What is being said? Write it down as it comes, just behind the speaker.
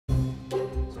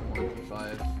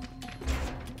revive.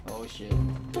 Oh shit.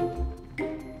 30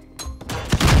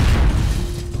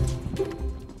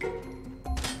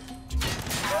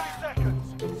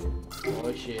 seconds.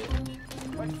 Oh shit.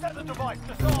 Wait, set the device,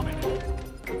 disarm it.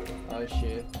 Oh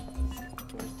shit.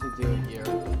 What's to do here?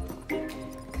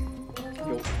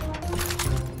 Yo.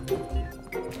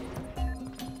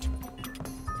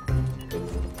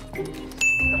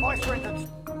 Device rendered.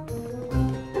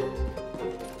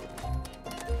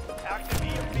 Active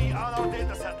EMP on our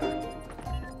data center.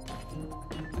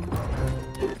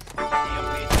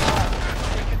 EMP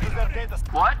taken to their data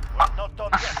center. What? We're not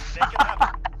done yet. Make it happen.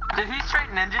 Did he straight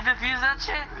Ninja Defuse that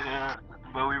shit? Yeah,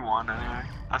 but we won anyway.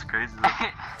 That's crazy though.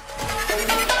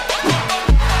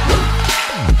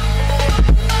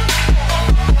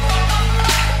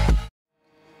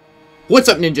 What's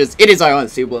up, ninjas? It is I,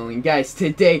 UnseeableNinja. Guys,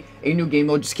 today a new game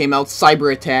mode just came out,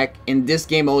 Cyber Attack, and this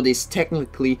game mode is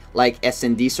technically like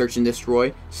S&D, Search and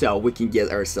Destroy, so we can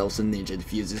get ourselves some Ninja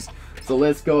Defuses. So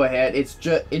let's go ahead. It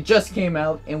just came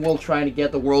out, and we'll try to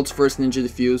get the world's first Ninja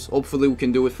Defuse. Hopefully, we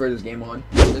can do it for this game on.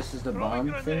 This is the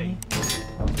bomb thing.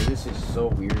 Okay, this is so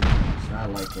weird. It's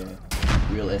not like a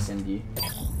real S&D,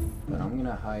 but I'm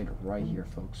gonna hide right here,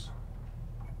 folks.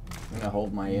 I'm gonna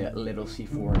hold my little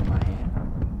C4 in my hand.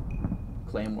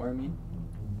 Claymore, I mean.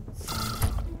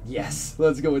 Yes,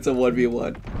 let's go. It's a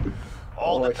 1v1.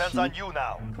 All depends on you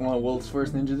now. Come on, world's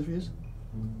first Ninja Defuse.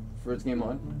 First game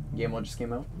on. Game on just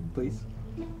came out. Please.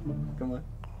 Come on.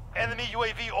 Enemy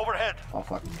UAV overhead. Oh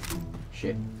fuck.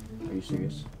 Shit. Are you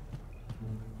serious?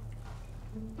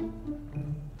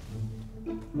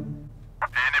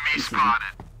 Enemy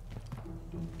spotted.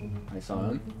 I saw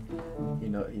him. He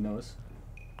knows.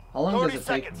 How long 30 does it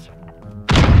take? seconds.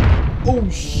 Oh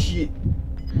shit!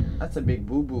 That's a big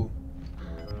boo boo.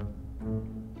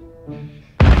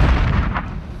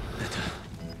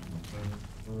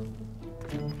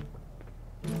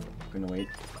 Gonna wait.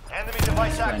 Enemy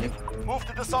device active. Move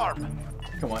to disarm.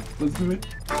 Come on, let's do it.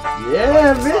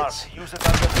 Yeah, bitch! Use it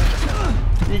as a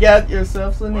witness. You got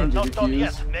yourself a We're Ninja not done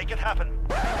yet. Defuse. Make it happen.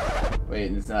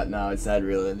 Wait, it's not. No, it's not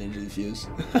really a Ninja Defuse.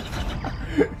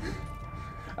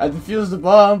 I defused the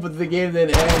bomb, but the game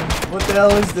didn't end. What the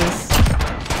hell is this?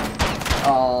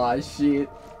 Aw, shit.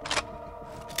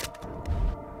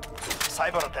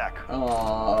 Cyber attack.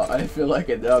 Aw, I feel like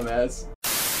a dumbass.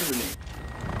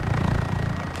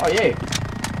 Oh, yay.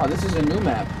 Oh, this is a new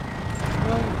map.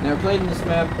 Never played in this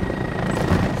map.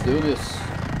 Let's do this.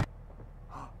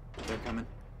 They're coming.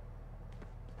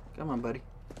 Come on, buddy.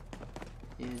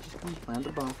 Yeah, just come plant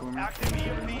the bomb for me. Active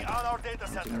EMP on our data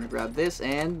I'm center. gonna grab this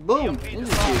and boom! EMP Ninja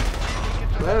disarmed.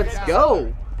 Defuse. Let's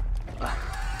go!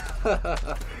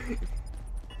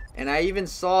 And I even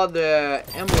saw the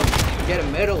emblem get a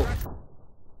medal.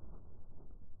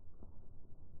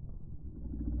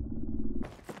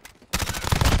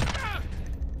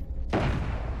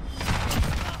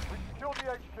 Kill the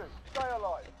HQ. Stay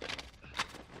alive.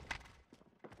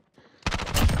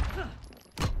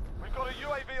 We've got a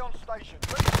UAV on station.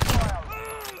 Ready to fly out.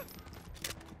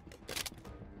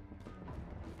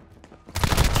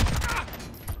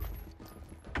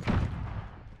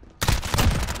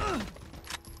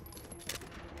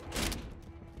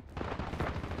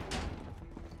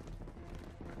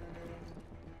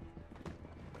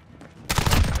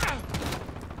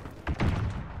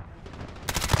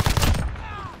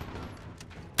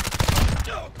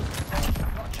 Got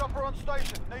a chopper on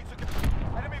station. Needs a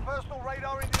enemy personal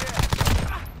radar in the air.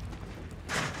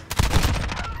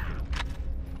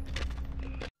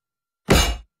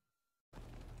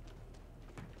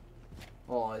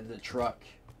 Oh, the truck.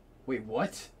 Wait,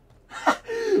 what?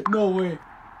 No way.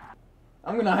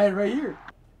 I'm gonna hide right here.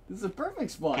 This is a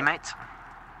perfect spot. Teammates,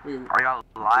 Wait, are y'all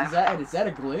live? is that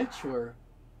a glitch or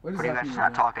what is What do you that? guys just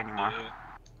not talk anymore?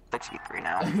 6v3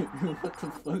 now. What the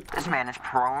fuck? This man is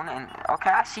prone and okay,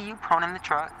 I see you prone in the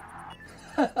truck.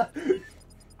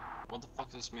 What the fuck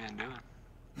is this man doing?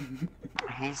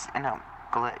 He's in a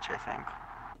glitch, I think.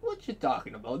 What you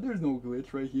talking about? There's no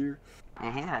glitch right here.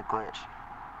 Yeah, he's in a glitch.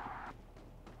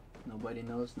 Nobody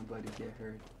knows, nobody get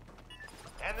hurt.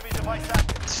 Enemy device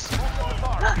active. Move to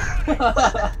disarm.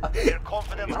 We're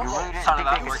confident. You really didn't Son of think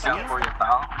that they could worked see out it? for you,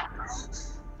 pal.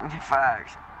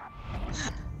 Facts.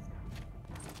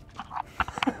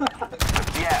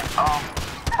 Yeah,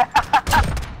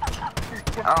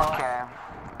 okay.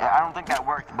 Yeah, I don't think that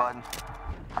worked, bud.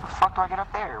 How the fuck do I get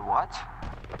up there? What?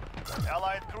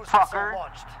 Allied cruise Fucker. missile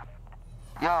launched.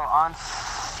 Yo,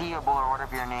 Unseeable or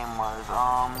whatever your name was,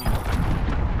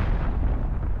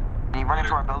 can you run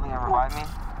into our building and revive me?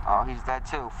 Oh, he's dead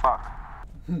too, fuck.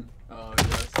 Oh,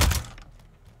 yes.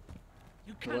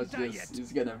 What's this?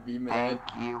 He's gonna be mad.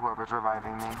 Thank you, whoever's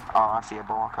reviving me. Oh,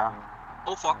 Unseeable, okay.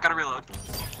 Oh fuck, gotta reload.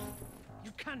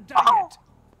 You can't die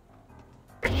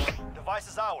yet. Device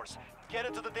is ours. Get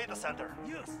into the data center.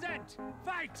 You're sent.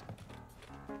 Fight.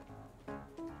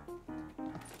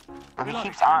 If he Reload.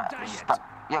 keeps on... Don't die yet. Stop.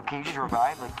 Yo, can you just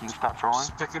revive? Like, can you stop trolling?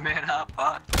 Just pick the man up,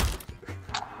 fuck.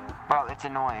 Bro, it's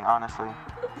annoying, honestly.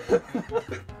 You're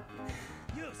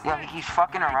Yo, he keeps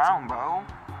fucking around, bro.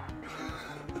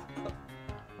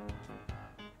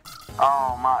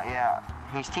 Oh my, yeah.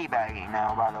 He's teabagging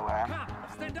now, by the way. Come,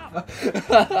 stand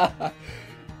up.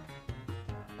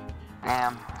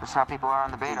 Damn, that's how people are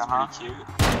on the beta, He's huh? pretty cute.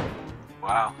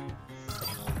 Wow.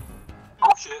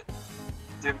 Oh shit.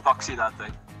 Didn't fuck see that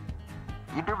thing.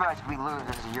 You do realize if we lose,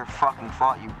 this is your fucking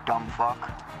fault, you dumb fuck.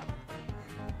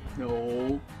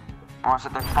 No. I wanna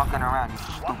sit there fucking around, you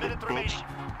 1 stupid minute remaining. bitch.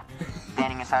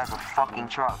 Standing inside of a fucking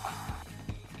truck.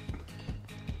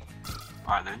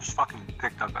 Alright, they just fucking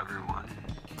picked up everyone.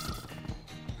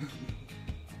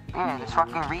 Yeah, this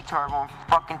fucking retard won't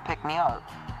fucking pick me up.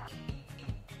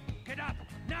 Get up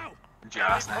now. Just Enemy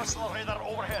nice. personal radar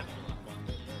overhead.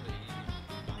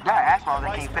 Yeah, I asked him,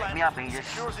 can you pick me up? And he just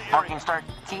fucking started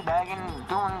teabagging,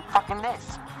 doing fucking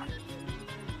this.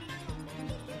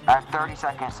 I have 30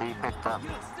 seconds till you picked up.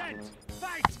 You're sent.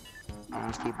 Fight. And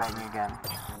he's teabagging again.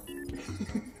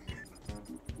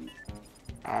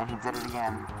 And he did it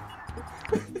again.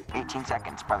 18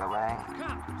 seconds, by the way.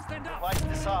 Come, stand up. Device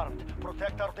disarmed.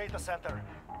 Protect our data center.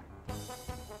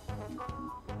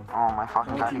 Oh my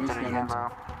fucking god, he Okay, did it again, bro.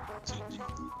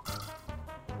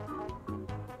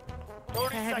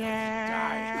 30 seconds.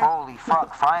 Die. Holy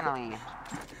fuck, finally.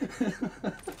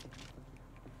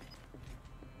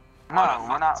 No,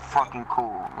 we're not fucking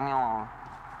cool. Leave me alone.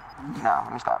 No,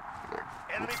 let me stop. Here.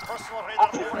 Enemy personal radar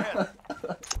overhead.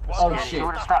 Oh Yeah, shit. you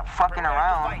would've stopped fucking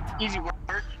around. Easy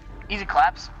work. Easy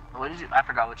claps. What is it? I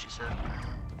forgot what you said.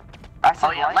 I said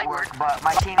Oh, yeah, light light work, work. but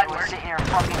my teammate Light was work. sitting here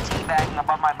fucking teabagging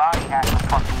above my body half the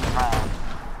fucking round.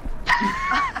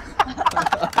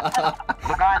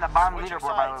 The guy on the bottom Switching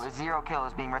leaderboard, by the way, sides. with 0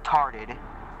 kills, being retarded.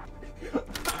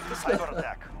 Cyber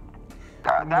attack.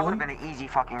 That would have been an easy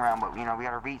fucking round, but you know, we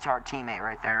got a retard teammate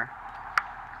right there.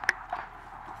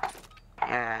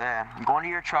 Yeah. You go into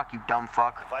your truck, you dumb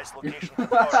fuck. Device location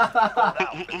confirmed.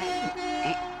 Go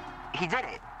now. He did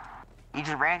it. He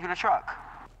just ran through the truck.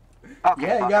 Okay,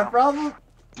 Yeah, you fuck got a him. problem?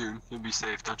 Dude, you'll be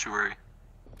safe, don't you worry.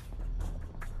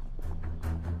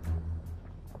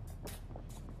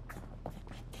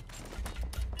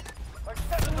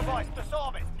 Accept the device.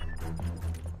 Disarm it.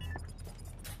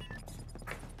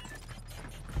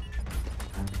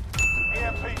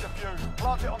 EMP defuse.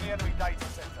 Plant it on the enemy data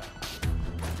center.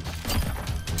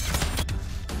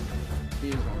 He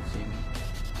won't see me.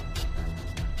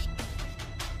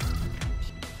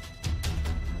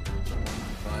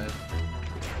 Five.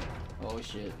 Oh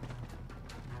shit.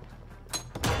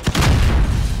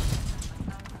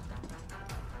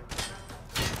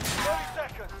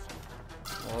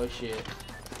 Oh shit.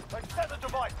 Accept the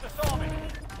device. Disarm it.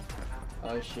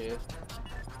 Oh shit.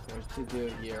 What to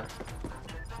do here?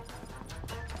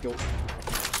 Go.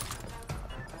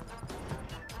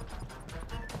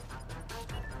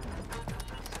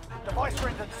 Device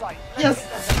rendered safe. Yes!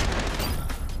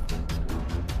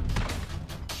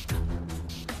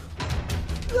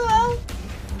 No!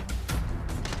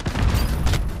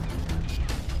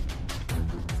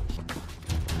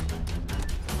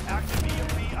 Active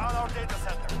EMP on our data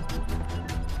center.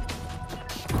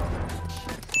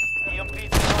 EMP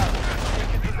disarmed.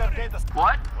 Take it to their data center.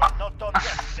 What? We're not done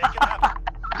yet. They can have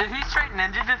it. Did he straight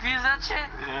Ninja Defuse that shit?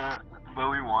 Yeah, but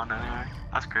we won anyway.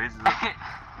 That's crazy though.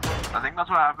 I think that's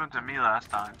what happened to me last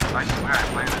time. I swear I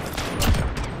played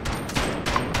it.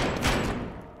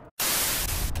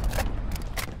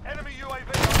 Enemy UAV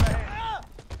overhead.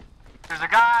 There's a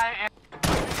guy in...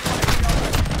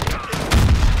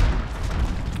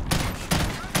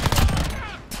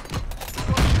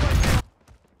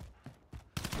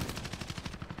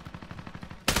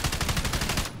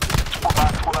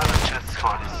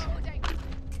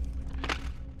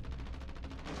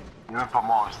 Non pas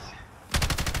morti.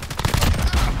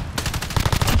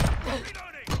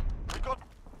 We've got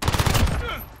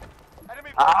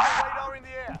enemy personal radar in the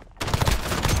air.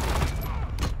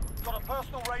 Got a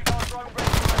personal radar drone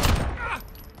ready for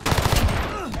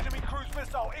action. Enemy cruise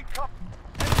missile incoming.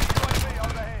 Enemy UAV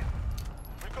overhead.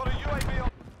 We've got a UAV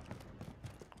on.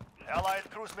 Allied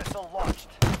cruise missile launched.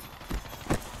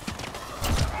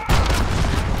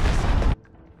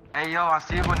 Hey yo,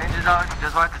 UnseeableNinja dog,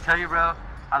 just wanted to tell you bro,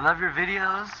 I love your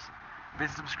videos, been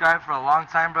subscribed for a long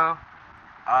time bro,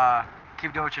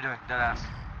 keep doing what you're doing, deadass.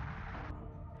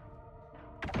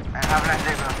 And have a nice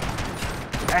day, bro.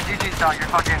 And GG's, dog. You're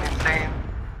fucking insane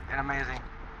and amazing.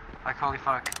 Like, holy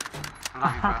fuck. I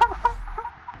love you, bro.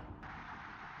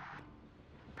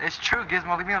 It's true,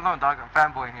 Gizmo. Leave me alone, dog. I'm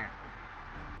fanboying here.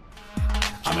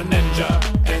 I'm a ninja,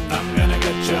 and I'm gonna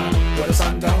get ya. Where the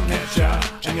sun don't hit ya,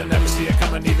 and you'll never see it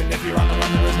coming. Even if you're on the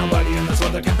run, there is nobody in this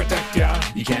world that can protect ya.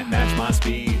 You can't match my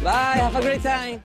speed. Bye, have a great time.